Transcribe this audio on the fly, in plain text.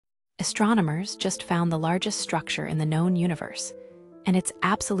Astronomers just found the largest structure in the known universe, and it's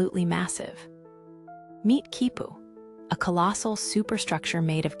absolutely massive. Meet Quipu, a colossal superstructure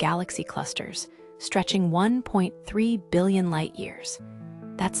made of galaxy clusters stretching 1.3 billion light-years.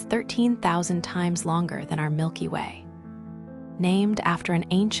 That's 13,000 times longer than our Milky Way. Named after an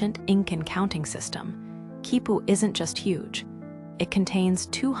ancient Incan counting system, Quipu isn't just huge. It contains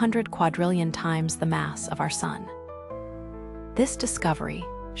 200 quadrillion times the mass of our Sun. This discovery,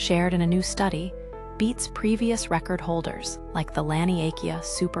 shared in a new study, beats previous record holders like the Laniakea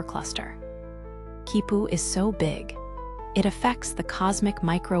supercluster. Quipu is so big, it affects the cosmic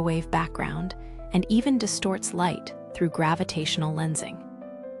microwave background and even distorts light through gravitational lensing.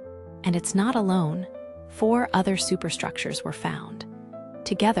 And it's not alone. 4 other superstructures were found,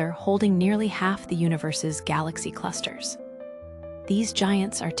 together holding nearly half the universe's galaxy clusters. These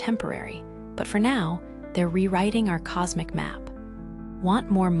giants are temporary, but for now, they're rewriting our cosmic map.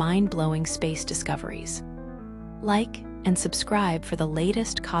 Want more mind-blowing space discoveries? Like and subscribe for the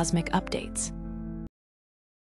latest cosmic updates.